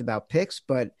wasn't just about picks,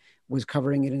 but was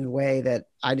covering it in a way that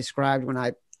I described when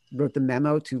I wrote the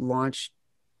memo to launch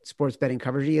sports betting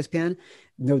coverage at ESPN,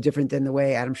 no different than the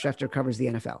way Adam Schefter covers the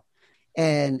NFL.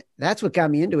 And that's what got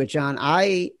me into it, John.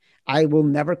 I will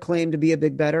never claim to be a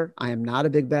big bettor. I am not a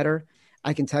big bettor.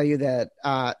 I can tell you that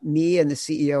me and the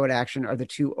CEO at Action are the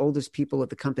two oldest people at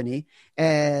the company.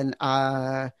 And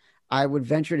I would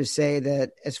venture to say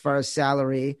that as far as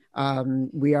salary,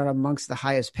 we are amongst the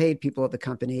highest paid people at the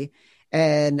company.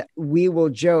 And we will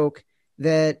joke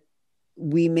that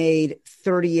we made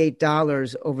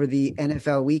 $38 over the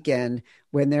NFL weekend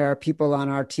when there are people on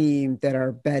our team that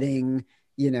are betting,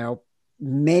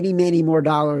 many, many more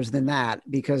dollars than that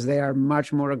because they are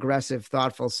much more aggressive,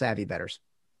 thoughtful, savvy bettors.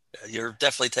 You're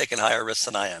definitely taking higher risks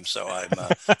than I am, so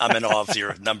I'm in awe of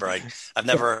your number. I've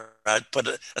never put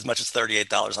as much as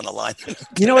 $38 on the line.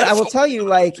 You know what? I will tell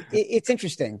you, it's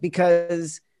interesting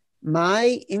because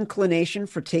my inclination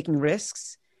for taking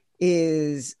risks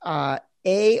is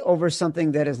over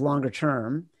something that is longer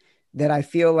term that I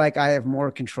feel like I have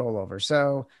more control over.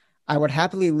 So I would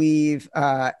happily leave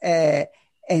an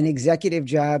executive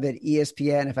job at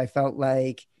ESPN if I felt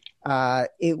like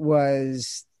it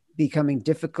was becoming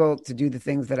difficult to do the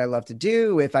things that I love to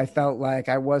do, if I felt like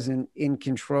I wasn't in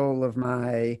control of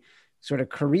my sort of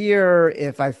career,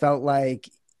 if I felt like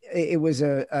it was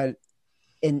an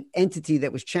entity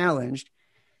that was challenged,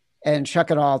 and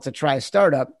chuck it all to try a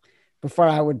startup before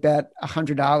I would bet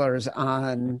 $100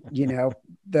 on,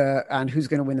 on who's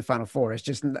going to win the Final Four.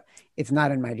 It's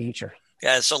not in my nature.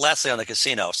 Yeah. So lastly, on the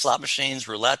casino, slot machines,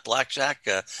 roulette, blackjack,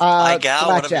 iGal,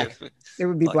 blackjack. It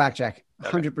would be blackjack.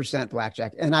 100%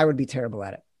 blackjack, and I would be terrible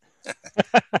at it.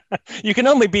 You can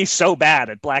only be so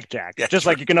bad at blackjack, just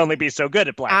like you can only be so good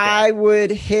at blackjack. I would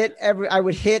hit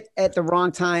at the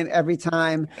wrong time every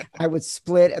time. I would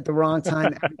split at the wrong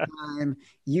time every time.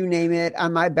 You name it.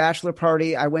 On my bachelor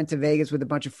party, I went to Vegas with a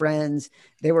bunch of friends.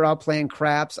 They were all playing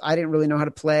craps. I didn't really know how to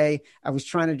play. I was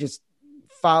trying to just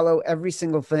follow every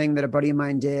single thing that a buddy of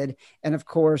mine did. And of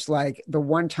course, the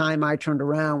one time I turned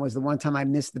around was the one time I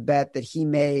missed the bet that he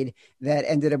made that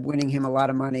ended up winning him a lot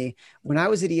of money. When I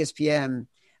was at ESPN,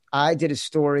 I did a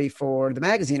story for the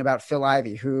magazine about Phil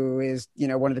Ivey, who is,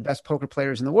 one of the best poker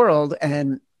players in the world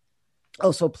and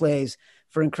also plays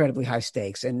for incredibly high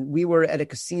stakes. And we were at a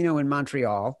casino in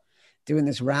Montreal doing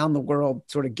this round the world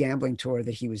sort of gambling tour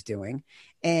that he was doing.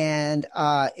 And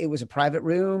it was a private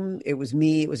room. It was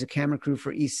me. It was a camera crew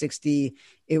for E60.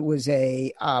 It was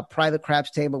a private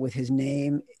craps table with his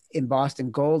name embossed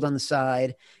in gold on the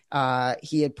side.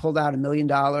 He had pulled out $1 million.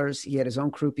 He had his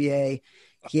own croupier.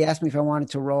 He asked me if I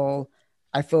wanted to roll.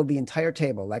 I filled the entire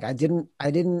table. I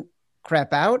didn't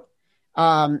crap out,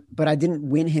 but I didn't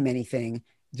win him anything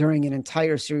during an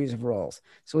entire series of rolls.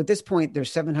 So at this point,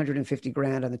 there's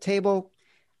 $750,000 on the table.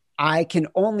 I can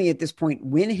only at this point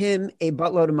win him a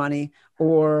buttload of money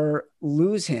or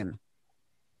lose him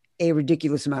a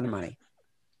ridiculous amount of money.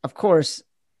 Of course,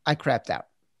 I crapped out.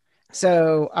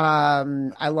 So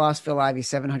I lost Phil Ivey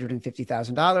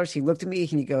 $750,000. He looked at me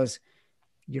and he goes,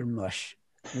 "You're mush,"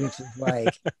 which is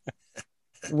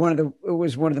it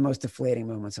was one of the most deflating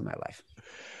moments of my life.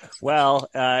 Well,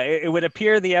 it would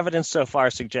appear the evidence so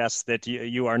far suggests that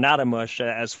you are not a mush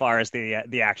as far as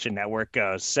the Action Network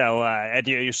goes. So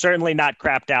you're certainly not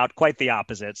crapped out, quite the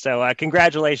opposite. So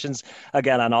congratulations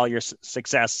again on all your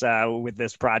success with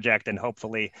this project and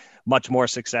hopefully much more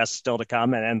success still to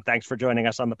come. And thanks for joining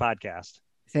us on the podcast.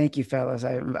 Thank you, fellas.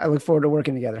 I look forward to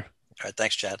working together. All right.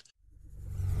 Thanks, Chad.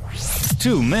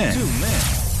 Two men.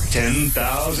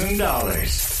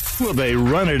 $10,000. Will they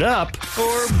run it up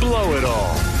or blow it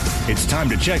all? It's time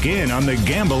to check in on the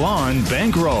Gamble On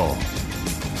bankroll.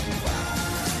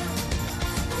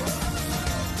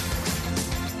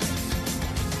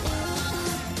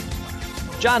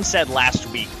 John said last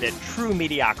week that true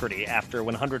mediocrity after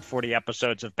 140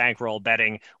 episodes of bankroll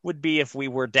betting would be if we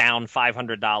were down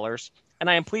 $500. And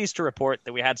I am pleased to report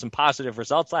that we had some positive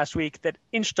results last week that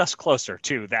inched us closer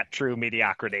to that true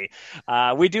mediocrity.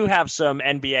 We do have some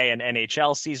NBA and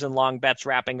NHL season-long bets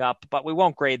wrapping up, but we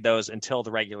won't grade those until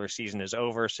the regular season is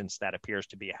over, since that appears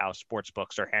to be how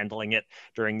sportsbooks are handling it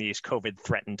during these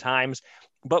COVID-threatened times.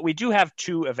 But we do have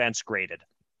two events graded.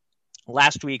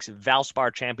 last week's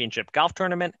Valspar Championship golf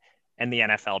tournament and the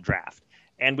NFL draft.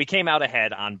 And we came out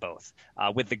ahead on both.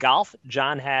 With the golf,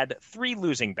 John had 3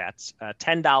 losing bets,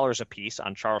 $10 apiece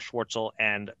on Charles Schwartzel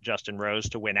and Justin Rose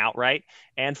to win outright,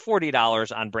 and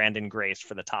 $40 on Brandon Grace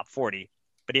for the top 40.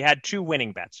 But he had 2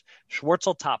 winning bets.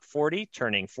 Schwartzel top 40,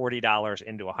 turning $40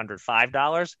 into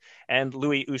 $105, and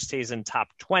Louis Oosthuizen top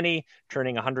 20,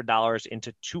 turning $100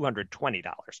 into $220.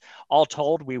 All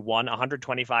told, we won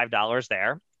 $125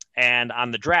 there. And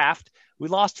on the draft, we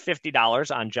lost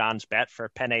 $50 on John's bet for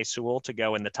Penei Sewell to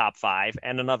go in the top 5,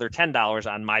 and another $10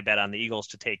 on my bet on the Eagles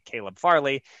to take Caleb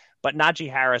Farley. But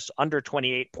Najee Harris under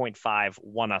 28.5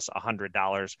 won us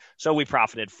 $100, so we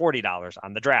profited $40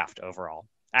 on the draft overall.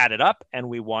 Added up, and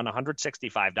we won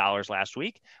 $165 last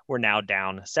week. We're now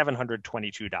down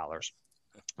 $722.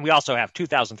 We also have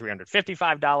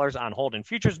 $2,355 on hold and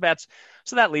futures bets,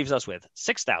 so that leaves us with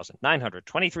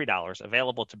 $6,923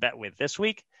 available to bet with this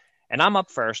week. And I'm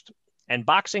up first, and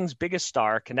boxing's biggest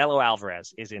star, Canelo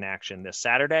Alvarez, is in action this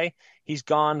Saturday. He's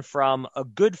gone from a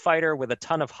good fighter with a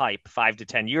ton of hype 5 to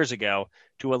 10 years ago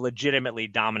to a legitimately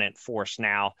dominant force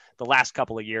now. The last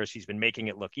couple of years, he's been making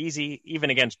it look easy, even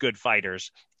against good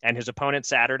fighters. And his opponent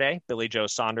Saturday, Billy Joe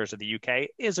Saunders of the UK,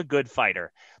 is a good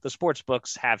fighter. The sports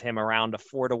books have him around a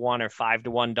 4-1 or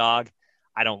 5-1 dog.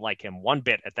 I don't like him one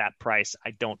bit at that price.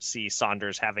 I don't see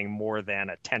Saunders having more than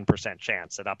a 10%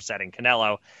 chance at upsetting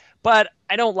Canelo. But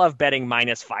I don't love betting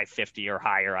minus 550 or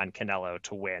higher on Canelo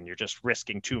to win. You're just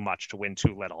risking too much to win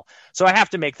too little. So I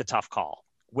have to make the tough call.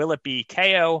 Will it be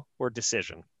KO or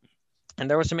decision? And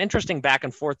there was some interesting back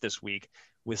and forth this week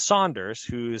with Saunders,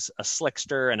 who's a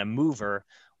slickster and a mover,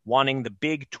 wanting the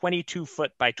big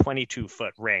 22-foot by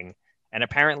 22-foot ring. And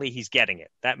apparently he's getting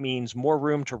it. That means more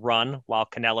room to run while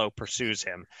Canelo pursues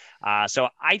him. So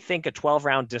I think a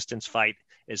 12-round distance fight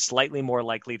is slightly more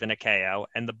likely than a KO.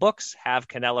 And the books have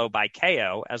Canelo by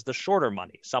KO as the shorter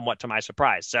money, somewhat to my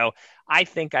surprise. So I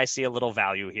think I see a little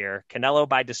value here. Canelo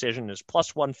by decision is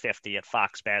plus 150 at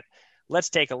Fox Bet. Let's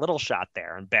take a little shot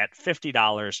there and bet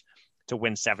 $50 to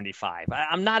win 75.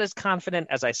 I'm not as confident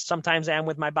as I sometimes am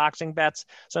with my boxing bets,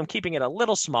 so I'm keeping it a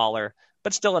little smaller,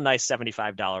 but still a nice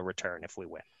 $75 return if we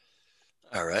win.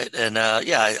 All right. And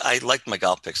I liked my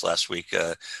golf picks last week.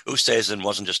 Oosthuizen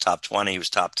wasn't just top 20, he was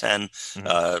top 10.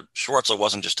 Schwartzel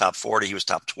wasn't just top 40, he was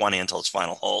top 20 until his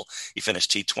final hole. He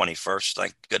finished T20 first.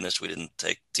 Thank goodness we didn't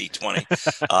take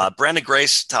T20. Brandon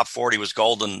Grace, top 40, was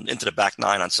golden into the back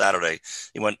 9 on Saturday.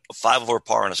 He went 5 over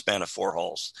par in a span of 4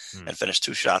 holes and finished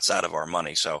 2 shots out of our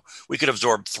money. So we could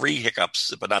absorb 3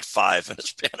 hiccups, but not 5 in a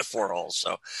span of 4 holes.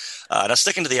 So now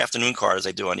sticking to the afternoon card as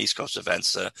I do on East Coast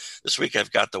events, this week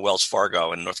I've got the Wells Fargo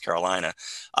in North Carolina.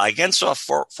 I again saw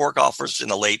four golfers in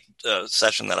the late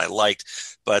session that I liked,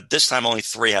 but this time only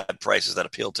 3 had prices that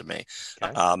appealed to me.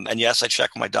 Okay. And yes, I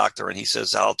checked with my doctor, and he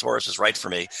says Zalatoris is right for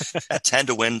me at 10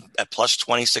 to win at plus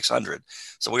 2,600.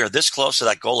 So we are this close to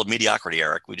that goal of mediocrity,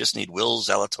 Eric. We just need Will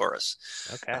Zalatoris.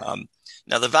 Okay.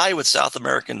 Now, the value with South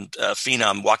American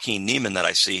phenom Joaquin Niemann that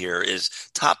I see here is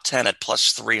top 10 at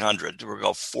plus 300. We'll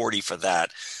go 40 for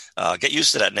that. Get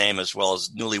used to that name, as well as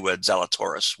newlywed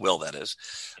Zalatoris, Will, that is.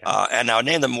 And now a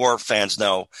name that more fans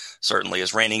know, certainly,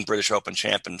 is reigning British Open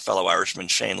champion, fellow Irishman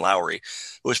Shane Lowry,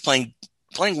 who is playing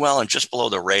well and just below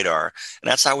the radar. And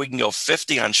that's how we can go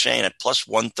 50 on Shane at plus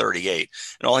 138.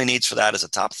 And all he needs for that is a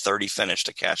top 30 finish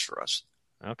to cash for us.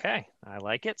 Okay, I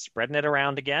like it. Spreading it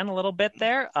around again a little bit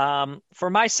there. For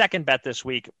my second bet this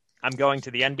week, I'm going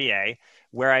to the NBA,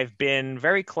 where I've been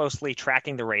very closely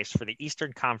tracking the race for the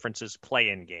Eastern Conference's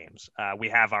play-in games. We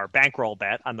have our bankroll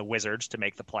bet on the Wizards to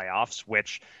make the playoffs,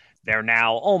 which they're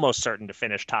now almost certain to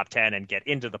finish top 10 and get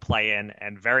into the play-in,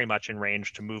 and very much in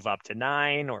range to move up to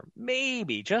 9 or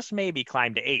maybe, just maybe,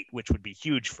 climb to 8, which would be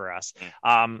huge for us.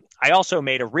 I also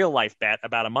made a real-life bet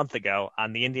about a month ago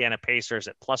on the Indiana Pacers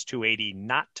at plus 280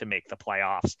 not to make the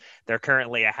playoffs. They're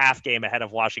currently a half game ahead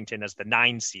of Washington as the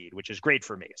 9 seed, which is great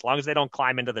for me. As long as they don't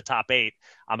climb into the top 8,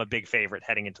 I'm a big favorite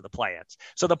heading into the play-ins.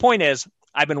 So the point is,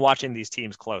 I've been watching these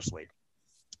teams closely.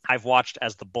 I've watched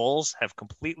as the Bulls have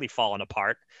completely fallen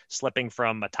apart, slipping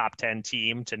from a top 10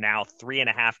 team to now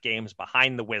 3.5 games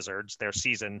behind the Wizards. Their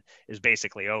season is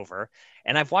basically over.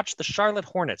 And I've watched the Charlotte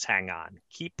Hornets hang on,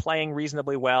 keep playing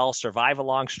reasonably well, survive a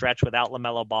long stretch without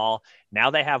LaMelo Ball. Now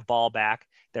they have Ball back.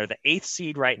 They're the 8th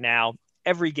seed right now.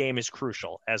 Every game is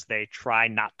crucial as they try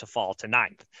not to fall to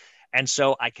 9th. And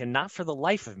so I cannot for the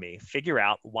life of me figure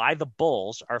out why the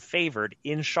Bulls are favored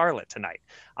in Charlotte tonight.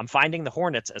 I'm finding the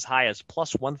Hornets as high as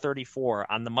plus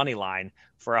 134 on the money line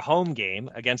for a home game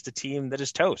against a team that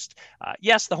is toast.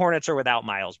 Yes, the Hornets are without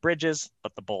Miles Bridges,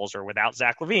 but the Bulls are without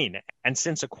Zach LaVine. And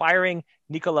since acquiring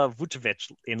Nikola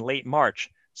Vucevic in late March,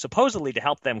 supposedly to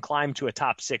help them climb to a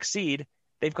top 6 seed.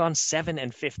 They've gone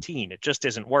 7-15. It just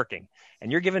isn't working.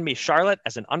 And you're giving me Charlotte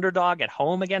as an underdog at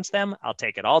home against them? I'll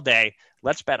take it all day.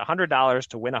 Let's bet $100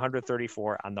 to win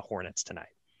 134 on the Hornets tonight.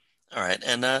 All right,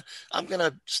 and I'm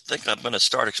gonna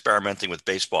start experimenting with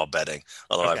baseball betting.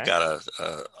 Although I've got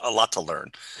a lot to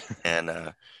learn,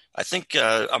 and I think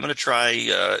I'm going to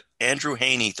try Andrew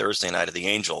Heaney Thursday night of the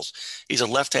Angels. He's a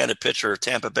left-handed pitcher.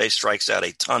 Tampa Bay strikes out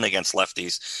a ton against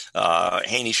lefties.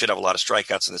 Heaney should have a lot of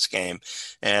strikeouts in this game.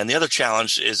 And the other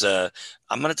challenge is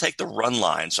I'm going to take the run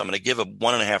line. So I'm going to give a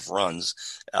 1.5 runs,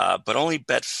 but only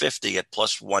bet 50 at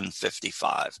plus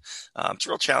 155. It's a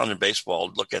real challenge in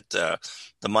baseball. Look at the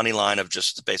money line of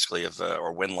just basically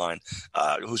or win line,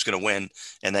 who's going to win.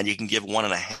 And then you can give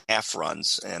 1.5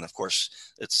 runs. And of course,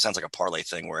 it sounds like a parlay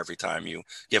thing where every time you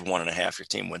give 1.5, your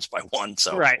team wins by 1.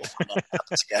 So right.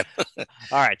 Again.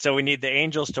 All right. So we need the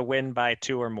Angels to win by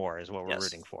 2 or more is what we're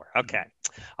rooting for. Okay.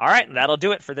 All right. That'll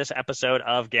do it for this episode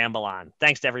of Gamble On.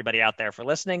 Thanks to everybody out there for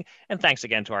listening. And thanks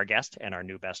again to our guest and our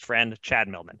new best friend, Chad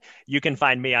Millman. You can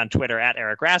find me on Twitter at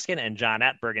Eric Raskin and John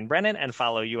at Bergen Brennan, and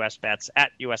follow US Bets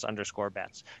at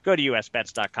US_bets. Go to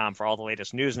usbets.com for all the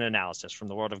latest news and analysis from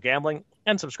the world of gambling,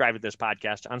 and subscribe to this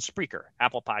podcast on Spreaker,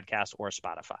 Apple Podcasts, or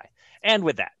Spotify. And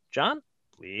with that, John,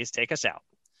 please take us out.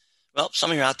 Well,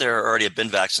 some of you out there already have been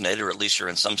vaccinated, or at least you're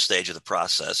in some stage of the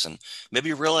process, and maybe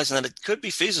you're realizing that it could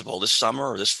be feasible this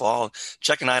summer or this fall.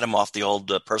 Check an item off the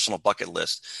old personal bucket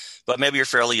list. But maybe you're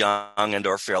fairly young and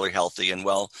or fairly healthy, and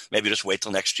well, maybe just wait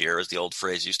till next year, as the old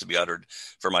phrase used to be uttered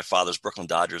for my father's Brooklyn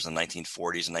Dodgers in the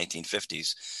 1940s and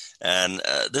 1950s. And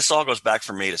this all goes back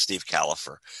for me to Steve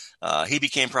Califer. He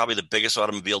became probably the biggest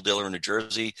automobile dealer in New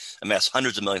Jersey, amassed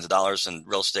hundreds of millions of dollars in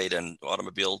real estate and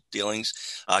automobile dealings,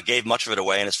 gave much of it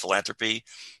away in his philanthropy.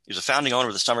 He was a founding owner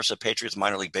of the Somerset Patriots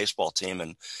minor league baseball team.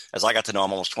 And as I got to know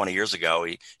him almost 20 years ago,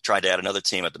 he tried to add another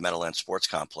team at the Meadowlands Sports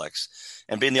Complex.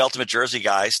 And being the ultimate Jersey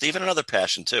guy, Steve had another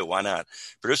passion too. Why not?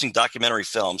 Producing documentary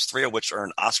films, 3 of which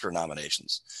earned Oscar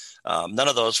nominations. None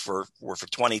of those were for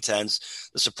 2010's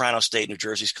The Soprano State, New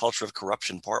Jersey's Culture of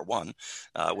Corruption, Part 1,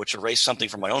 which erased something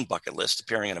from my own bucket list,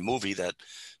 appearing in a movie that,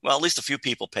 well, at least a few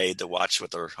people paid to watch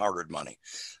with their hard-earned money.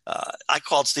 I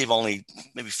called Steve only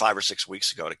maybe 5 or 6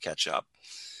 weeks ago to catch up,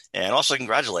 and also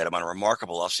congratulate him on a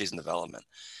remarkable offseason development.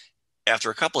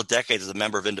 After a couple of decades as a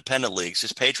member of independent leagues,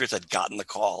 his Patriots had gotten the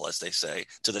call, as they say,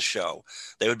 to the show.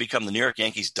 They would become the New York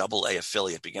Yankees Double-A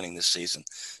affiliate beginning this season.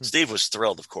 Steve was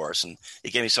thrilled, of course, and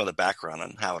he gave me some of the background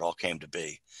on how it all came to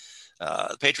be.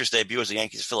 The Patriots' debut as the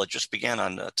Yankees affiliate just began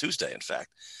on Tuesday, in fact.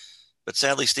 But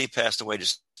sadly, Steve passed away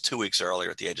just 2 weeks earlier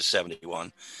at the age of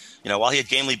 71. While he had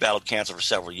gamely battled cancer for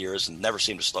several years and never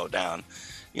seemed to slow down,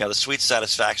 the sweet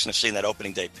satisfaction of seeing that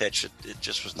opening day pitch, it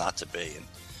just was not to be. And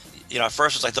at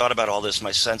first, as I thought about all this,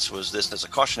 my sense was this as a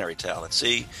cautionary tale.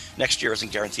 Next year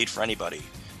isn't guaranteed for anybody,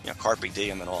 carpe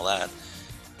diem and all that.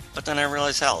 But then I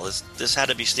realized, this had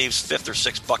to be Steve's 5th or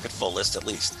 6th bucketful list at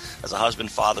least, as a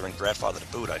husband, father, and grandfather to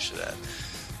boot, I should add.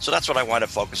 So that's what I wind up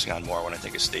focusing on more when I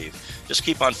think of Steve. Just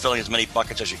keep on filling as many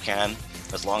buckets as you can,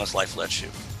 as long as life lets you.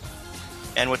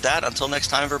 And with that, until next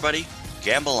time, everybody,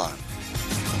 gamble on.